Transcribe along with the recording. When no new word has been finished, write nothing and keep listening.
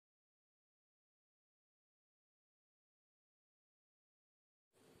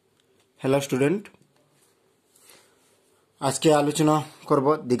Hello student, आज के आलोचना करब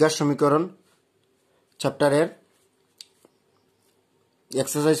দ্বিঘাত समीकरण चैप्टारेर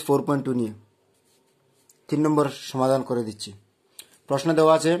एक्सारसाइज 4.2 নিয়ে 3 নম্বর সমাধান করে দিচ্ছি। প্রশ্ন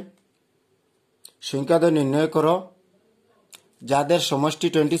দেওয়া আছে সংখ্যাদ্বয় নির্ণয় করো যাদের সমষ্টি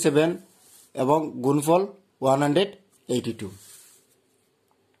 27 এবং গুণফল 182।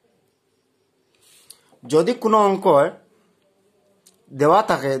 যদি কোনো অঙ্ক দেওয়া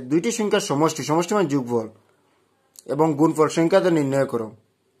থাকে দুইটি সংখ্যার সমষ্টি মানে যোগফল এবং গুণফল সংখ্যাদ্বয় নির্ণয় করো,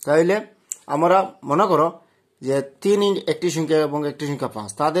 তাহলে আমরা মনে করো যে 3 একটি সংখ্যা এবং একটি সংখ্যা 5,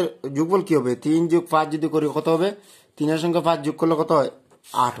 তাদের যোগফল কি হবে? 3 যোগ 5 যদি করি কত হবে? 3 এর সঙ্গে 5 যোগ করলে কত হয়?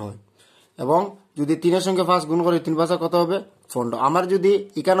 8 হয়। এবং যদি 3 এর সঙ্গে 5 গুণ করি 3 5 কত হবে? 15। আমার যদি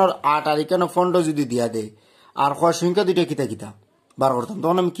এখানের 8 আর এখানে 15 যদি দিয়া দেয় আর হয় সংখ্যা দুইটা কিতা কিতা বার করতাম,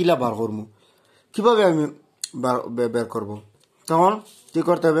 তখন আমি কিলা বার করবো, কিভাবে আমি বের করব? তখন কি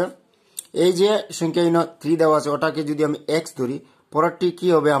করতে হবে, এই যে সংখ্যা 3 দেওয়া আছে ওটাকে যদি আমি x ধরি, পরেরটি কি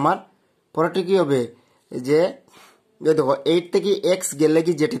হবে? আমার পরেরটি কি হবে যে দেখো 8 থেকে x গেলে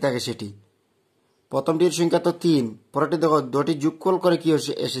কি যেটি থাকে সেটি, প্রথমটির সংখ্যা তো 3, পরেরটি দেখো দুটি যোগফল করে কি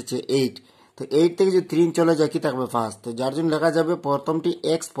এসেছে 8, তো 8 থেকে যদি 3 চলে যায় কি থাকবে 5, তো যার জন্য লেখা যাবে প্রথমটি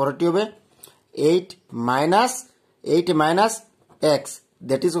x, পরেরটি হবে 8 মাইনাস x,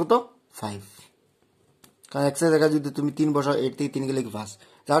 দ্যাট ইজ কত? 5। কারণ x এর জায়গায় যদি তুমি 3 বসাও 8 থেকে 3 গেলে কি 5,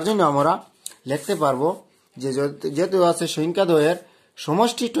 তার জন্য আমরা লিখতে পারবো যে যেহেতু আছে সংখ্যাদ্বয়ের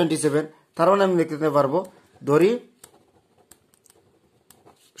সমষ্টি 27, তার মানে আমি লিখতে পারবো ধরি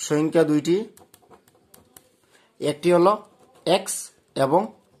সংখ্যা দুইটি, একটি হলো x এবং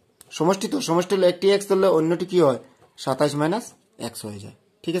সমষ্টি হলো একটি x ধরলে অন্যটি কি হয়? 27 মাইনাস x হয়ে যায়।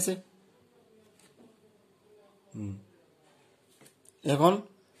 ঠিক আছে, এখন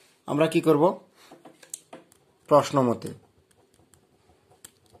আমরা কি করব? প্রশ্ন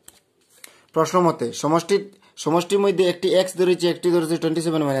মতে সমষ্টির মধ্যে একটি x ধরেছে, একটি ধরেছে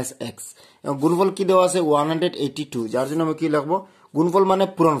 27 মাইনাস x, এবং গুণফল কি দেওয়া আছে? 182, যার জন্য আমি কি লিখবো? গুণফল মানে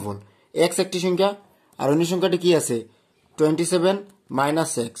পূরণফল, x একটি সংখ্যা আর অন্য সংখ্যাটি কি আছে? 27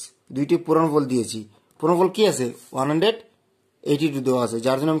 মাইনাস x, দুইটি পূরণফল দিয়েছি, পূরণফল কি আছে? 182 দেওয়া আছে,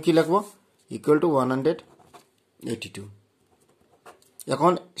 যার জন্য আমি কি লিখবো? Equal to 182।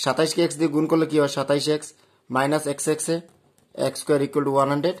 এখন 27 কে x দিয়ে গুণ করলে কি হয়? 27x minus x square equal to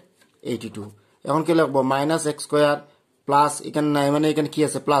 182। এখন কি লিখবো? মাইনাস x স্কোয়ার প্লাস, এখানে নাই মানে এখানে কি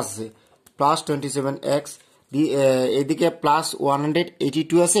আছে? প্লাস আছে, প্লাস 27x, এদিকে প্লাস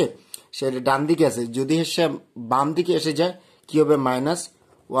 182 আছে, সেটা ডান দিকে আছে, যদি সে বাম দিকে এসে যায় কি হবে? Minus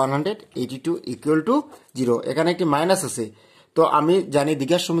 182 equal to 0। এখানে একটি মাইনাস আছে, তো আমি জানি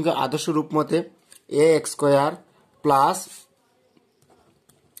দ্বিঘাত সমীকরণ আদর্শ রূপ মতে ax square plus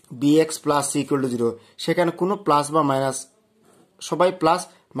bx plus c equal to 0, সেখানে কোনো প্লাস বা মাইনাস, সবাই প্লাস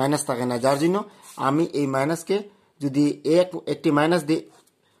মাইনাস থাকে না, যার জন্য আমি এই মাইনাসকে যদি একটি মাইনাস দিয়ে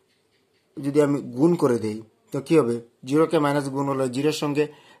যদি আমি গুণ করে দেই তো কি হবে? 0 কে মাইনাস গুণ হলে 0 সঙ্গে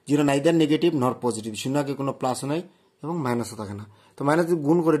 0 নাইদার নেগেটিভ নর পজিটিভ, শূন্যকে কোনো প্লাসও নাই এবং মাইনাসও থাকে না, তো মাইনাস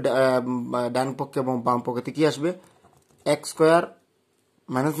গুণ করে ডান পক্ষে এবং বাম পক্ষে কি আসবে? x square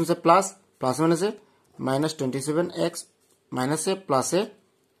minus plus, plus minus 27x মাইনাসে প্লাসে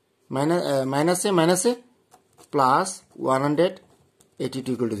মাইনাসে প্লাস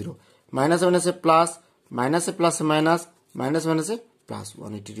 182 ইকুয়াল টু 0, মাইনাসে প্লাস, মাইনাসে মাইনাস, মাইনাসে প্লাস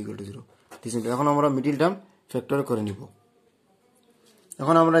 182 ইকুয়াল টু 0। এখন আমরা মিডিল টার্ম ফ্যাক্টর করে নিব।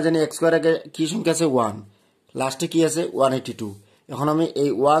 এখন আমরা জানি x স্কোয়ার আগে কি সংখ্যা আছে? 1, লাস্টে কি আছে? 182। এখন আমি এই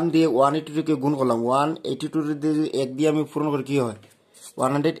 1 দিয়ে 182 কে গুণ করলাম, 182 দিয়ে যদি 1 দিয়ে আমি পূরণ করি কি হয়?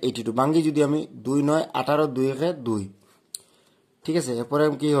 182। বাঙ্গি যদি আমি 2 9 18 2 1 2, ঠিক আছে, এরপরে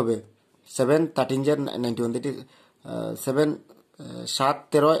কি হবে? 7 13 91, 7 7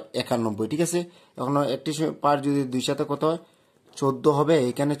 13 91, ঠিক আছে। এখন একটি পার যদি 2 সাথে কত হয়? 14 হবে,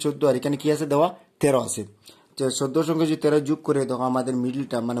 এখানে 14 আর এখানে কি আছে দেওয়া? 13 আছে, 14 সঙ্গে যদি 13 যোগ করে দেখো আমাদের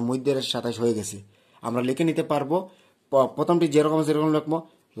মিডিলটা মানে মধ্যের 27 হয়ে গেছে। আমরা লিখে নিতে পারবো, প্রথমটি যেরকম সেরকম লিখবো,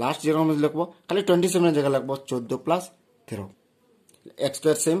 লাস্ট যেরকম লিখবো, খালি 27 জায়গায় লিখবো 14 প্লাস 13, x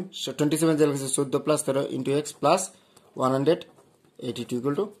স্কোয়ার সেম 27 জায়গায় 14 plus 13 into x plus 182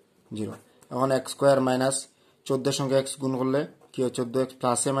 equal to 0। এখন x স্কোয়ার মাইনাস 14 সঙ্গে x গুণ করলে কি হয়? 14x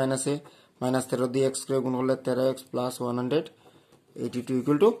প্লাসে মাইনাসে মাইনাস 13 দিয়ে x স্কোয়ার গুণ করলে 13x প্লাস 182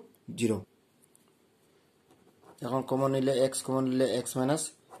 ইকুয়াল টু 0। এখন কমন নিলে x মাইনাস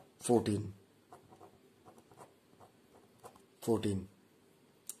 14,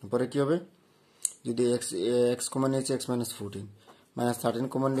 পরে কি হবে? যদি x কমন নিয়েছে x মাইনাস 14, মাইনাস 13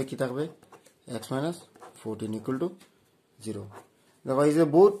 কমন নিলে কি থাকবে? x minus 14 equal to 0। দেখো এই যে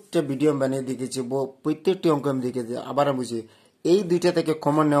বহুতটা ভিডিও আমি বানিয়ে দেখেছি, প্রত্যেকটি অঙ্ক আমি দেখেছি, আবার আমি বুঝি এই দুইটা থেকে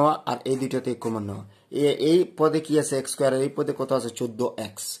কমন নেওয়া আর এই দুইটা থেকে কমন নেওয়া। এই পদে কি আছে এক্স স্কোয়ার, এই পদে কত আছে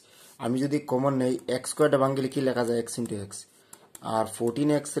 14x। আমি যদি কমন নেই এক্স স্কোয়ারটা ভাঙলে কি লেখা যায় এক্স ইন্টু এক্স, আর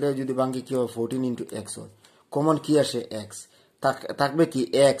 14x রে যদি ভাঙি কি হয় 14 ইন্টু এক্স হয়। কমন কি আসে এক্স, থাকবে কি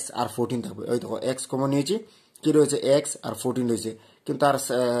এক্স আর 14 থাকবে। ওই দেখো এক্স কমন নিয়েছি, কি রয়েছে এক্স আর 14 রয়েছে, কিন্তু আর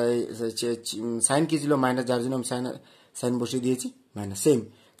সাইন কি ছিল মাইনাস, যার জন্য আমি সাইন বসিয়ে দিয়েছি মাইনাস। সেম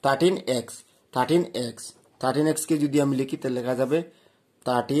 13x কে যদি আমি লিখি তাহলে লেখা যাবে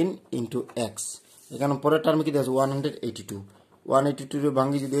 13 ইন্টু এক্স। এখানে পরের টার্মে কি দেওয়া আছে 182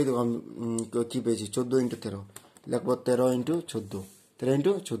 ভাঙ্গি যদি কি পেয়েছি 14 ইন্টু 13 লিখবো 13 ইন্টু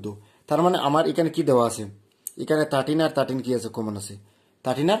 14। তার মানে আমার এখানে কি দেওয়া আছে, এখানে 13 আর 13 কি আছে কমন আছে,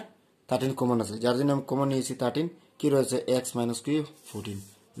 13 আর 13 কমন আছে, যার জন্য আমি কমন নিয়েছি 13। কি রয়েছে এক্স মাইনাস কি 14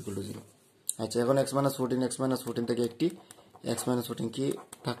 ইকুয়াল টু 0। আচ্ছা এখন এক্স মাইনাস 14 থেকে একটি এক্স মাইনাস 14 কি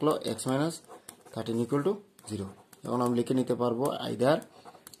থাকলো এক্স মাইনাস 13 ইকুয়াল টু 0। এখন আমি লিখে নিতে পারবো আইদার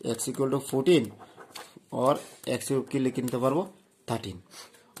এক্স ইকুয়াল টু 14 और एक्स की लिखे নিতে পারবো 13।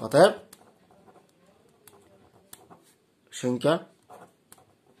 অতএব সংখ্যা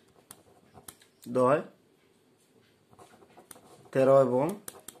 2 13 এবং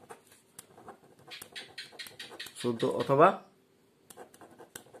 14 অথবা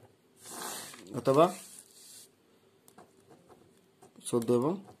 14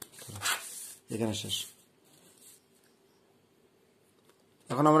 এবং 13 এখানে শেষ।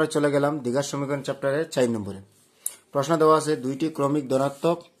 এখন আমরা চলে গেলাম দ্বিঘাত সমীকরণ চ্যাপ্টারের 4 নম্বরে। প্রশ্ন দেওয়া আছে দুইটি ক্রমিক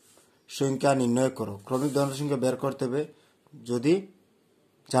ধনাত্মক সংখ্যা নির্ণয় করো। ক্রমিক ধনাত্মক সংখ্যা বের করতে হবে যদি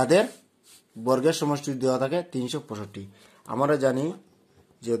যাদের বর্গের সমষ্টি দেওয়া থাকে 365। আমরা জানি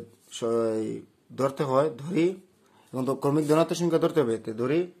যে ধরতে হয় ধরি, এবং তো ক্রমিক ধনাত্মক সংখ্যা ধরতে হবে,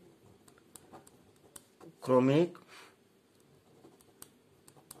 ধরি ক্রমিক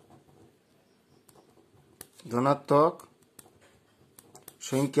ধনাত্মক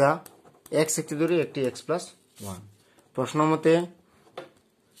সংখ্যা এক্স একটি ধরি, একটি এক্স প্লাস 1। প্রশ্ন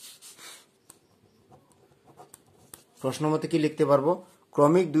মতে কি লিখতে পারবো,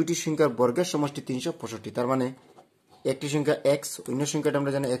 ক্রমিক দুইটি সংখ্যার বর্গের সমষ্টি 365। তার মানে একটি সংখ্যা এক্স, অন্য সংখ্যাটা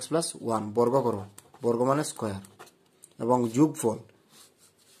আমরা জানি এক্স প্লাস 1, বর্গ করো, বর্গ মানে স্কোয়ার, এবং যোগফল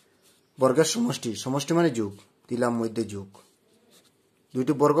বর্গের সমষ্টি মানে যোগ দিলাম, মধ্যে যোগ,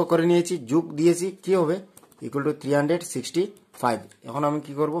 দুইটি বর্গ করে নিয়েছি, যোগ দিয়েছি, কি হবে ইকুয়াল টু 365। এখন আমি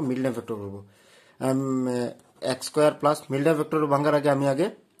কি করব, মিডল টার্ম ফ্যাক্টর করব। X square plus middle term factor ভাঙার আগে আমি আগে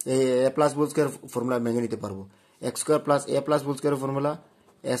এই এ প্লাস হোল স্কোয়ার ফর্মুলা ভেঙে নিতে পারবো। এক্স স্কোয়ার প্লাস এ প্লাস হোল স্কোয়ার ফর্মুলা,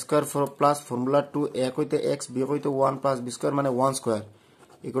 এ স্কোয়ার প্লাস ফর্মুলা 2 এ হইতে এক্স, বি হইতে 1 প্লাস বি স্কোয়ার মানে 1 স্কোয়ার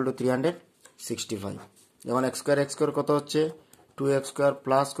ইকুয়াল টু 365। যেমন এক্স স্কোয়ার কত হচ্ছে 2x স্কোয়ার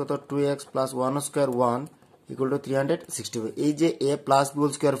প্লাস কত 2x plus 1 square 1 equal to 365। এই যে এ plus B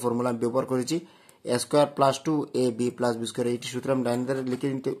whole square formula আমি ব্যবহার করেছি, এ square plus 2ab plus B square, এইটি সূত্র আমি ডাইন ধারে লিখে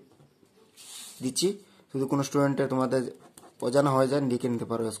নিতে দিচ্ছি। যদি কোনো স্টুডেন্টের তোমাদের অজানা হয়ে যায় লিখে নিতে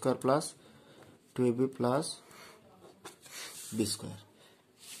পারো, এ square plus 2ab plus B square.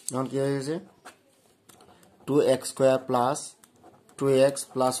 এখন কি হয়ে গেছে 2x square plus 2x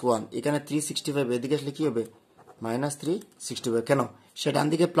plus 1, এখানে 365, এদিকে আসলে কি হবে মাইনাস 365। কেন, সে ডান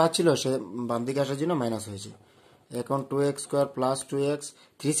দিকে প্লাস ছিল, সে বাম দিকে আসার জন্য মাইনাস হয়েছে। এখন 2x স্কোয়ার প্লাস 2x,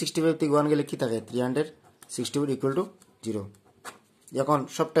 365 থেকে 1 গেলে কি থাকে 365 ইকুয়াল টু 0। এখন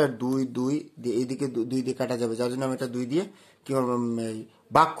সবটা 2 এইদিকে 2 দিয়ে কাটা যাবে, যার জন্য আমি এটা 2 দিয়ে কি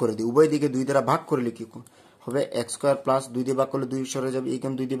ভাগ করে দিই, উভয় দিকে 2 দ্বারা ভাগ করলে কি হবে এক্স স্কোয়ার প্লাস 2 দিয়ে ভাগ করলে 2 সরে যাবে,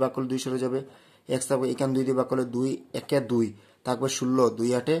 এখানে 2 দিয়ে ভাগ করলে 2 সরে যাবে, এক্স থাকবে এখানে 2 দিয়ে ভাগ করলে 2 একে 2 থাকবে 16, 2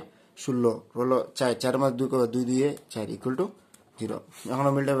 8 16 হলো 4, 4 মাস 2 করবে 2 দিয়ে 4 ইকুয়াল টু 0। এখন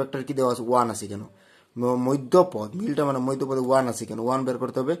মিলটা ভেক্টর কি দেওয়া আছে 1 আছে, কেন মধ্যপদ, মিলটা মানে মধ্যপদে 1 আছে, কেন 1 বের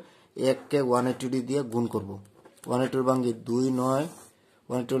করতে হবে, 1 কে 180 দিয়ে গুণ করব, 180 ভাঙ্গি 2 9,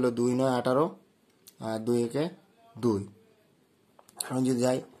 180 হলো 2 9 18 আর 2 একে 2। এখন যদি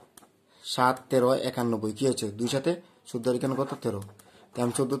যাই 7 13 91, কি হচ্ছে 2 সাথে 14, এখানে কত 13, তাই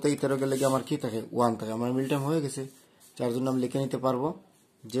আমি 14 থেকে 13 গেলে কি আমার কি থাকে 1 থাকে, আমার মিল টাইম হয়ে গেছে। যার জন্য আমি লিখে নিতে পারবো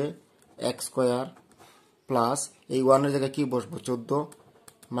যে এক্স স্কোয়ার প্লাস এই 1 এর জায়গায় কি বসবো 14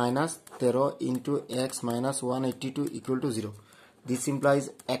 minus 13 into x minus 182 equal to 0। This implies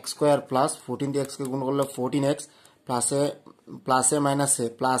x square plus 14 দিয়ে এক্সকে গুণ করলে 14x প্লাসে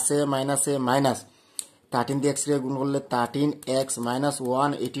মাইনাসে মাইনাস 13 দিয়ে এক্স কে গুণ করলে 13x minus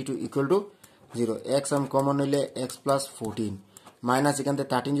 182 equal to 0। X আমি কমন নিলে এক্স প্লাস 14 মাইনাস এখান থেকে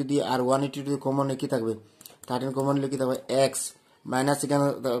 13 যদি আর 182 কমন নিয়ে কি থাকবে 13 কমন নিলে কি থাকবে এক্স মাইনাস এখানে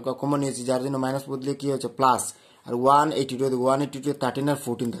কমন নিয়েছি, যার জন্য মাইনাস বদলে কি হচ্ছে প্লাস, আর 182 13 আর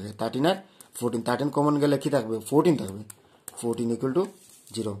 14 থাকে, 13 আর 14, 13 কমন গেলে কি থাকবে 14 থাকবে, 14 ইকুয়াল টু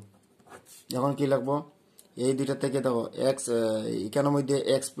 0। এখন কি লিখবো এই দুইটা থেকে দেখো এক্স এখানের মধ্যে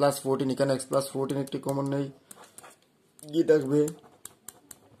এক্স প্লাস 14, এখানে এক্স প্লাস 14 একটি কমন নেই, কি থাকবে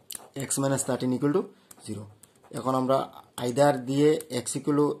এক্স মাইনাস 13 ইকুয়াল টু 0। এখন আমরা আইদার দিয়ে এক্স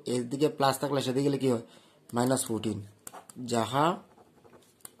ইকুয়াল টু এর দিকে প্লাস থাকলে সেদিকে গেলে কি হয় -14, যাহা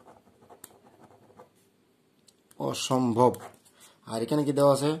অসম্ভব। আর এখানে কি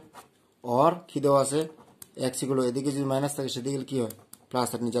দেওয়া আছে অর কি দেওয়া আছে এক্স ইকুয়াল টু এদিকে যদি মাইনাস থাকে সেদিকে গেলে কি হয়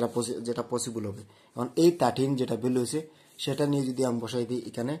 +13, যেটা পসিবল হবে। এখন এই 13 যেটা ভ্যালু হয়েছে সেটা নিয়ে যদি আমি বসাই দিই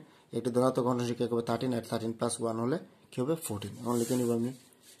এখানে একটু ধনাত্মক অংশ কি হবে 13 আর 13 + 1 হলে কি হবে 14। এখন লিখে নিব আমি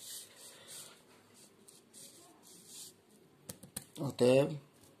অতএব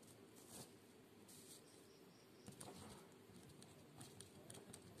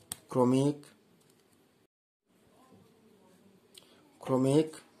ক্রমিক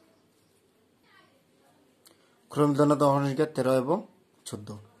ধনাত্মক অংশ সংখ্যা 13 এবং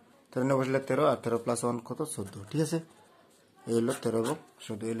 14। 13 বসলে 13 আর 13 + 1 কত 14, ঠিক আছে। এই হলো 13 এবং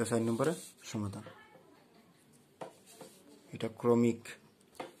 14, এই হলো 4 নম্বরের সমাধান। এটা ক্রমিক।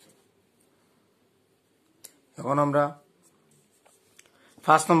 এখন আমরা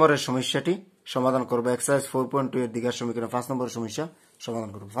 5 নম্বরের সমস্যাটি সমাধান করব। এক্সারসাইজ 4.2 এর দ্বিঘাত সমীকরণ 5 নম্বরের সমস্যা সমাধান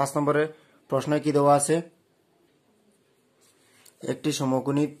করব। 5 নম্বরের প্রশ্নে কি দেওয়া আছে, একটি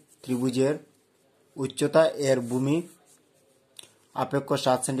সমকোণী ত্রিভুজের উচ্চতা এর ভূমি আপেক্ষ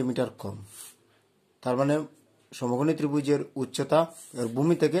 7 সেন্টিমিটার কম। তার মানে সমকোণী ত্রিভুজের উচ্চতা এর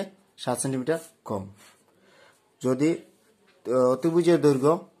ভূমি থেকে 7 সেন্টিমিটার কম। যদি অতিভুজের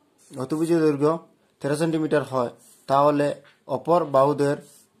দৈর্ঘ্য 13 সেন্টিমিটার হয় তাহলে অপর বাহুদের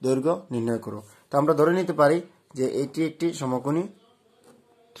দৈর্ঘ্য নির্ণয় করো। তা আমরা ধরে নিতে পারি যে এটি একটি সমকোণী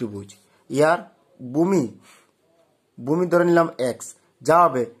ত্রিভুজ। ইয়ার ভূমি ধরে নিলাম এক্স, যা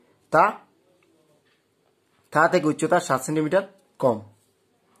হবে তা থেকে উচ্চতা 7 সেন্টিমিটার কম।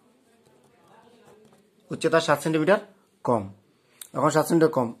 উচ্চতা 7 সেন্টিমিটার কম। এখন 7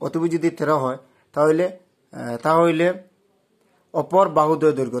 সেন্টিমিটার কম, অতিভুজ যদি 13 হয় তাহলে অপর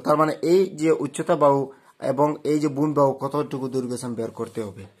বাহুদ্বয় দৈর্ঘ্য, তার মানে এই যে উচ্চতা বাহু এবং এই যে ভূমি বাহু কতটুকু দৈর্ঘ্য বের করতে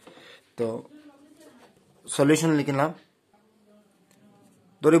হবে। তো সলিউশন লিখলাম,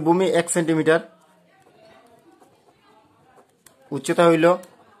 ধরি ভূমি 1 সেন্টিমিটার, উচ্চতা হইল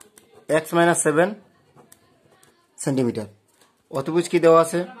x - 7 সেন্টিমিটার। অতিভুজ কি দেওয়া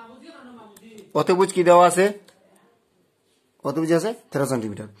আছে? অতিভুজ আছে 13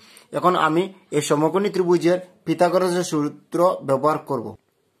 সেন্টিমিটার। এখন আমি এই সমকোণী ত্রিভুজের পিথাগোরাসের সূত্র ব্যবহার করব।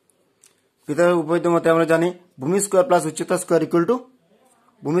 পিথাগোরাস উপপাদ্য মতে আমরা জানি ভূমি স্কয়ার প্লাস উচ্চতা স্কয়ার ইকুয়াল টু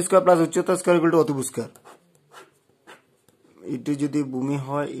অতিভুজ স্কয়ার। এটি যদি ভূমি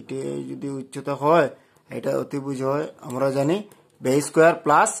হয়, এটি যদি উচ্চতা হয়, এটা অতিভুজ হয়, আমরা জানি base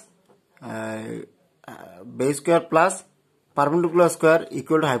square plus perpendicular square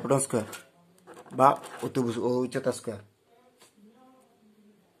equal to hypotenuse square বা অতিভুজ উচ্চতা স্কয়ার।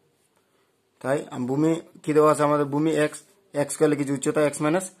 তাই ভূমি কি দেওয়া আছে আমাদের, ভূমি এক্স স্কয়ার লিখেছি, উচ্চতা x -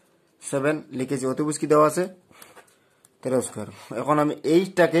 7 লিখেছি, অতিভুজ কি দেওয়া আছে 13 স্কয়ার। এখন আমি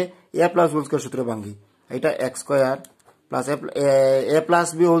এইটাকে a প্লাস হোল স্কয়ার সূত্রে ভাঙি, এটা x square plus a plus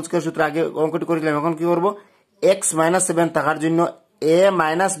b whole square সূত্র আগে অঙ্কটি করেছিলাম। এখন কি করব, x - 7 থাকার জন্য a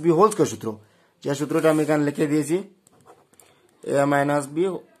minus b whole square সূত্র, যে সূত্রটা আমি এখানে লিখে দিয়েছি, a minus b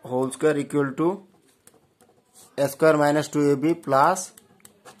whole square equal to a square minus 2ab plus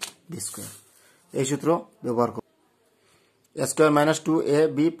b square. এই সূত্র ব্যবহার করব, a square minus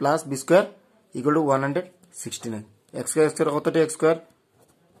 2ab plus b square equal to 169। x square কতটি x স্কয়ার,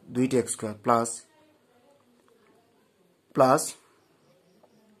 2টি x স্কয়ার প্লাস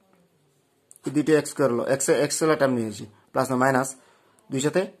এই 2টি x স্কয়ার হলো x এর টার্ম নিয়েছি, প্লাস না মাইনাস 2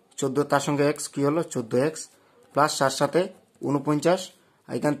 সাথে 14, তার সঙ্গে x কি হলো 14x প্লাস 7 সাথে 49,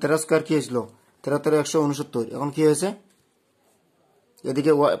 এখানে 13 স্কয়ার কি হয়েছিল 13 13 169। এখন কি হয়েছে,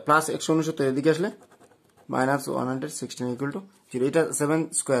 এদিকে প্লাস 169, এদিকে আসলে মাইনাস 116 ইকুয়াল টু 0। এটা 7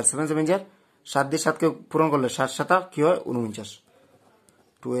 স্কয়ার, 7 7 যার 7 দিয়ে 7কে পূরণ করলে 7 7 কি হয় 49।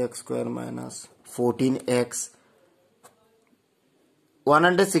 2x স্কয়ার মাইনাস 14x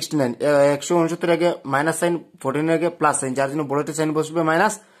 169, 169 আগে মাইনাস সাইন, 14 এর আগে প্লাস সাইন, যার জন্য বড়টি সাইন বসবে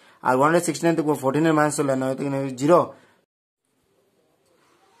মাইনাস, আর 169 থেকে 14 এর মাইনাস হলে 9 থেকে 0,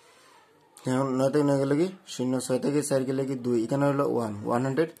 9 থেকে 9 গেলে কি 0, 6 থেকে 4 গেলে কি 2, এখানে হলো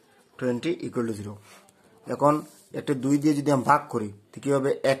 120 ইকুয়াল টু 0। এখন একটা 2 দিয়ে যদি আমি ভাগ করি তো কি হবে,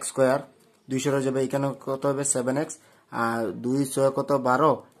 x স্কয়ার 200 হয়ে যাবে, এখানে কত হবে 7x, আর 2 6 কত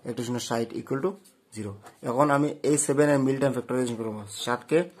 12, একটা 60 ইকুয়াল টু 0। এখন আমি এই 7 এর মিল টাইম ফ্যাক্টরাইজেশন করব, 7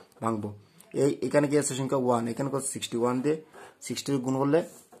 কে ভাঙবো, এখানে কি আছে সংখ্যা 1, এখানে কত 61 দিয়ে 60 গুণ করলে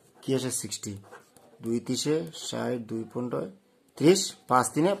কি আসে 60, 2 3 60, 2 15 30, 5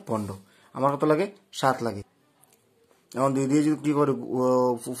 3 15। আমার কত লাগে 7 লাগে। এখন 2 দিয়ে যদি কি করে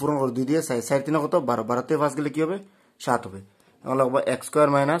পূরণ করো 2 দিয়ে 4 3 কত 12, 12 তে 5 গেলে কি হবে 7 হবে। এখন লাগবো x স্কয়ার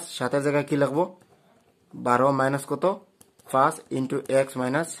মাইনাস 7 এর জায়গায় কি লাগবো 12 মাইনাস কত 5 into x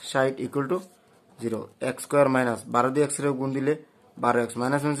minus 60 equal to 0। x square minus 12 দিয়ে x এর গুণ দিলে 12x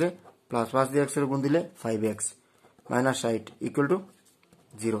মাইনাস হচ্ছে প্লাস 5 দিয়ে x এর গুণ দিলে 5x মাইনাস 60 ইকুয়াল টু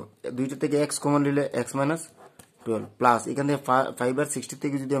 0। দুইটা থেকে x কমন নিলে x মাইনাস 12 প্লাস এখান থেকে 5 আর 60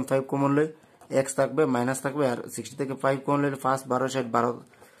 থেকে যদি আমি 5 কমন লই x থাকবে মাইনাস থাকবে আর 60 থেকে 5 কমন লইলে 5 12 60 12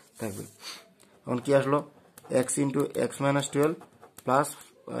 থাকবে। এখন কি আসলো x into x minus 12 plus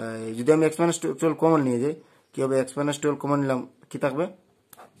যদি আমি x মাইনাস 12 কমন নিয়ে যাই কি হবে x মাইনাস 12 কমন নিলাম কি থাকবে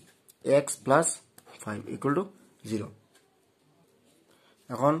x প্লাস 5 ইকুয়াল টু 0।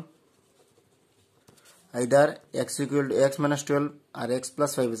 এখন either x equal to x minus 12 R x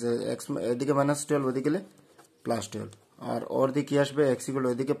plus 5 আছে x এদিকে মাইনাস 12 ওদিকে গেলে প্লাস 12 আর ওর দিকে কি আসবে x ইকুয়াল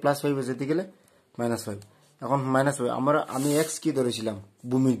ওদিকে প্লাস 5 আছে এদিকে গেলে মাইনাস 5। এখন মাইনাস হবে আমি x কি ধরেছিলাম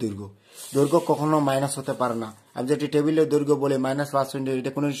ভূমির দৈর্ঘ্য, দৈর্ঘ্য কখনো মাইনাস হতে পারে না। আমি যেটি টেবিলের দৈর্ঘ্য বলে মাইনাস 5 সেন্টিমিটার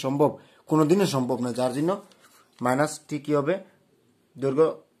এটা কোনোদিন সম্ভব কোনোদিনও সম্ভব না, যার জন্য মাইনাস টি কি হবে দৈর্ঘ্য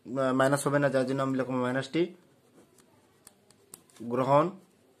মাইনাস হবে না, যার জন্য আমি লিখব মাইনাস টি গ্রহণ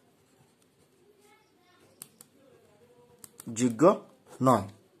যোগ্য নয়,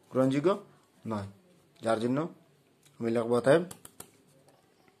 গ্রহণযোগ্য নয়, যার জন্য আমি লিখব অতএব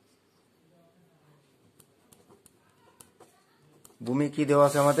ভূমি কি দেওয়া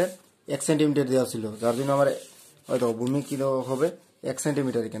আছে আমাদের 1 সেন্টিমিটার দেওয়া ছিল, যার জন্য আমার হয়তো ভূমি কি দেওয়া হবে 1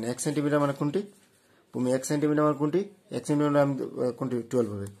 সেন্টিমিটার। এখানে 1 সেন্টিমিটার মানে কোনটি ভূমি 1 সেন্টিমিটার মানে কোনটি 1 সেন্টিমিটার আমি কোনটি 12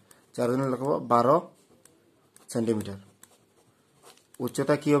 হবে, যার জন্য লিখব 12 সেন্টিমিটার।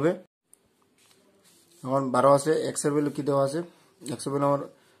 উচ্চতা কি হবে আমার 12 আছে, x এর ভ্যালু কি দেওয়া আছে x এর ভ্যালু আমার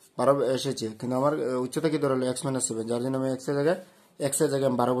 12 এসেছে কিন্তু আমার উচ্চতা কি ধরলো x - 7, যার জন্য আমি x এর জায়গায়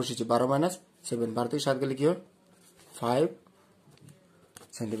আমি 12 বসিয়েছি 12 - 7 12 থেকে 7 গেলে কি হয় 5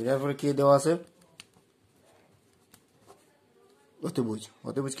 সেন্টিমিটার। পরে কি দেওয়া আছে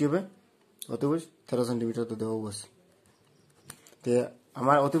অতিভুজ কি হবে অতিভুজ 13 সেন্টিমিটার তো দেওয়া আছে। তো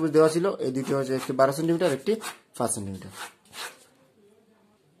আমার অতিভুজ দেওয়া ছিল এই দুটো হচ্ছে একটি 12 সেন্টিমিটার একটি 5 সেন্টিমিটার।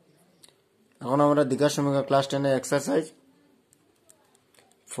 এখন আমরা দ্বিঘাত সমীকরণ ক্লাস 10 এর এক্সারসাইজ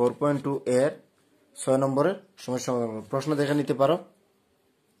 4.2 এর 6 নম্বরের সমস্যা সমাধান করব। প্রশ্ন দেখে নিতে পারো।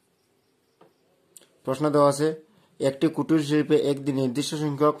 প্রশ্ন দেওয়া আছে একটি কুটির শিল্পে একদিন নির্দিষ্ট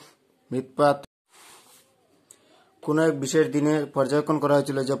সংখ্যক মৃৎপাত কোন এক বিশেষ দিনে পর্যবেক্ষণ করা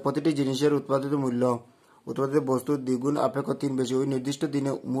হয়েছিল যা প্রতিটি জিনিসের উৎপাদিত বস্তুর দ্বিগুণ অপেক্ষ 3 বেশি। ওই নির্দিষ্ট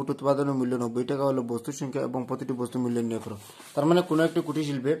দিনে মোট উৎপাদনের মূল্য 90 টাকা হলো বস্তুর সংখ্যা এবং প্রতিটি বস্তুর মূল্য নির্ণয় করো। তার মানে কোন একটি কুটির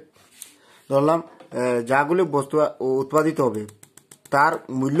শিল্পে ধরলাম যাগুলি বস্তু উৎপাদিত হবে তার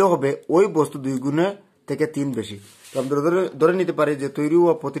মূল্য হবে ওই বস্তু 2 গুণে থেকে 3 বেশি। আমরা ধরে নিতে পারি যে তৈরি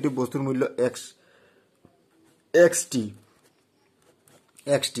হওয়া প্রতিটি বস্তুর মূল্য xT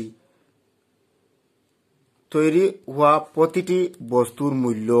তৈরি হওয়া প্রতিটি বস্তুর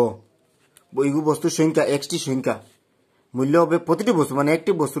মূল্য বস্তুর সংখ্যা xT সংখ্যা মূল্য হবে প্রতিটি বস্তু মানে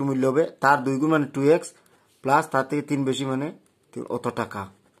একটি বস্তুর মূল্য হবে তার 2 গুণ মানে 2x প্লাস তার থেকে 3 বেশি মানে অত টাকা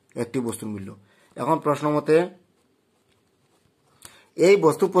একটি বস্তুর মূল্য। এখন প্রশ্ন মতে এই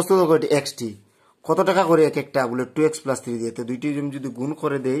বস্তু প্রস্তুত করে xT কত টাকা করে এক একটা বলে 2x প্লাস 3 দিয়ে, তো দুইটি যদি গুণ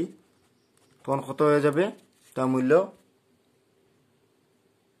করে দেই তখন কত হয়ে যাবে তার মূল্য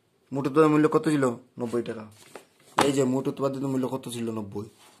মোট উৎপাদনের মূল্য কত ছিল 90 টাকা। এই যে মোট উৎপাদিত মূল্য কত ছিল 90,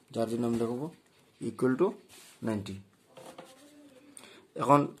 যার জন্য আমি লিখব ইকুয়াল টু 90।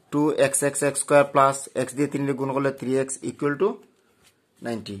 এখন 2x স্কয়ার প্লাস x দিয়ে 3 দিয়ে গুণ করলে 3x ইকুয়াল টু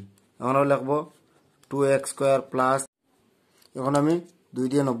 90। এখন আমি লিখব 2x স্কয়ার প্লাস এখন আমি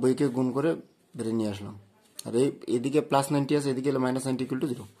 2 দিয়ে 90 কে গুণ করে বেরিয়ে নিয়ে আসলাম আর এদিকে প্লাস 90 আছে এদিকে মাইনাস 90 ইকুয়াল টু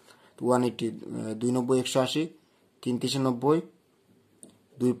 0। তো 180 2 90 180 3 3 90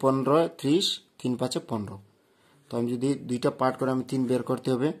 2 15 30 3 5 15। তো আমি যদি দুইটা পার্ট করে আমি 3 বের করতে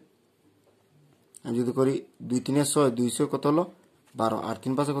হবে। আমি যদি করি 2 3 6 200 কত হলো 12 আর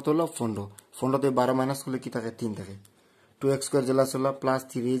 3 5 কত হলো 15 15 থেকে 12 মাইনাস করলে কি থাকে 3 থাকে। 2x স্কয়ার জেলা চলা প্লাস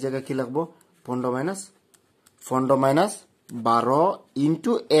 3 এই জায়গায় কি লাগবো 15 minus 12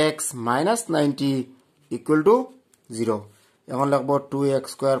 into x minus 90 equal to 0। এখন লাগবো 2x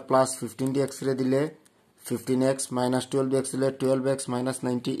স্কয়ার প্লাস 15x রে দিলে 15x মাইনাস 12x দিলে 12x মাইনাস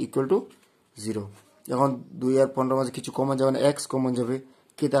 90 ইকুয়াল টু 0। এখন 2 আর 15 মাঝে কিছু কমন যাবে না x কমন যাবে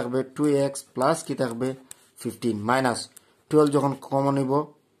কি থাকবে 2x প্লাস কি থাকবে 15 মাইনাস 12 যখন কমন নিব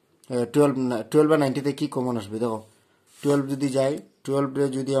 12 বা 90 থেকে কি কমন আসবে দেখো 12 যদি যাই 12 রে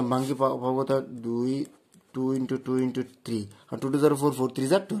যদি আমি ভাঙি পাবো তো 2 ইনটু 2 ইনটু 3 আর 2 টু 0 4 4 3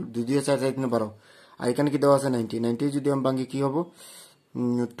 12 2 দিয়ে 4 4 3 12 আর এখানে কি দেওয়া আছে 90 যদি আমি ভাঙি কি হবো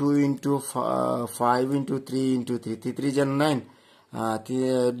 2 into 5 into 3 into 3 3 যেন 9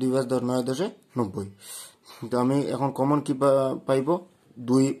 2 বাস 10 9 10 90 তো আমি এখন কমন কি পাইব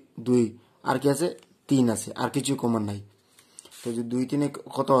 2 2 আর কি আছে 3 আছে আর কিছু কমন নাই তো যে 2 3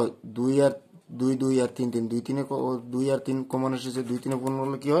 কত 2 আর 2 2 আর 3 3 2 3 2 আর 3 কমন এসেছে 2 3 কমন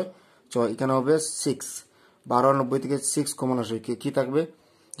হলে কি হয় 6 এখানে হবে 6 12 90 থেকে 6 কমন আসে কি থাকবে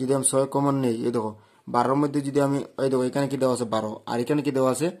যদি আমি 6 কমন নেই এই দেখো 12 এর মধ্যে যদি আমি এই দেখো এখানে কি দেওয়া আছে 12 আর এখানে কি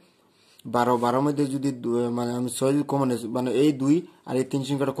দেওয়া আছে 12 12 এর মধ্যে যদি মানে আমি 6 কমন মানে এই 2 আর এই 3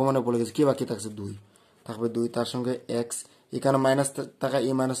 সংখ্যাটা কমনে পড়ে গেছে কি বাকি থাকছে 2 থাকবে 2 তার সঙ্গে x এখানে মাইনাস টাকা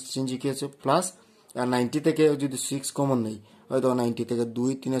এই মাইনাস চেঞ্জ কি আছে প্লাস আর 90 থেকে যদি 6 কমন নেই হয়তো 90 থেকে 2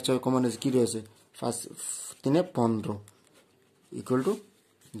 3 6 কমন আছে কি রয়েছে ফার্স্ট 3 15 ইকুয়াল টু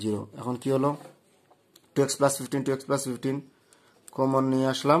 0 এখন কি হলো 2x plus 15 2x plus 15 common নিয়ে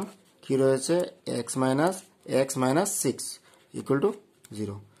আসলাম কি রয়েছে x minus 6 ইকুয়াল টু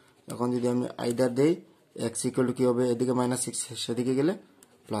 0 এখন যদি আমি আইদার দেই x ইকুয়াল টু কি হবে এদিকে মাইনাস 6 সেদিকে গেলে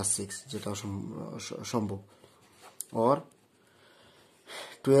প্লাস 6 যেটা সম্ভব और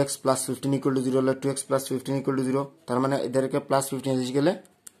 2x plus 15 equal to 0 হলে 2x plus 15 equal to 0 তার মানে এদেরকে প্লাস 15 এসে গেলে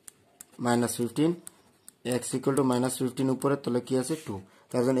minus 15 x equal to minus 15 উপরে তাহলে কি আছে 2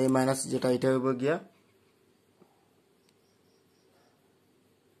 তার জন্য এই মাইনাস যেটা এটা হবে গিয়া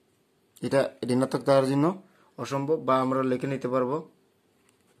এটা ঋণাত্মক তার জন্য অসম্ভব বা আমরা লিখে নিতে পারবো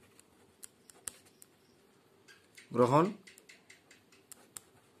গ্রহণ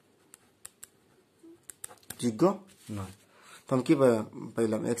যোগ্য নয় তো আমি কি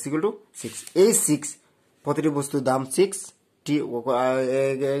পাইলাম x equal to 6 এই 6 প্রতিটি বস্তুর দাম 6 টি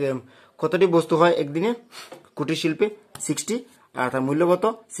কতটি বস্তু হয় একদিনে কুটির শিল্পে 60 আর তার মূল্য কত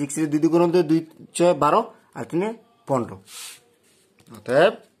 6 এর 2 গুণ 2 6 12 আর 3 15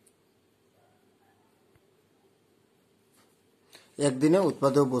 অতএব একদিনে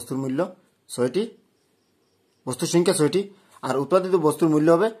উৎপাদিত বস্তুর মূল্য 6টি বস্তুর সংখ্যা 6টি আর উৎপাদিত বস্তুর মূল্য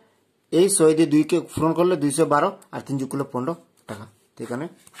হবে এই 6 দিয়ে 2 কে পূরণ করলে 212 আর 3 যোগ করলে 15 টাকা তো এখানে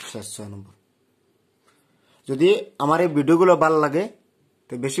শেষ 6 নম্বর যদি আমার এই ভিডিওগুলো ভালো লাগে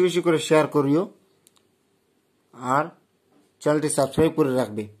তো বেশি বেশি করে শেয়ার করিও আর চ্যানেলটি সাবস্ক্রাইব করে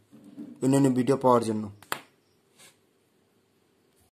রাখবে অন্যান্য ভিডিও পাওয়ার জন্য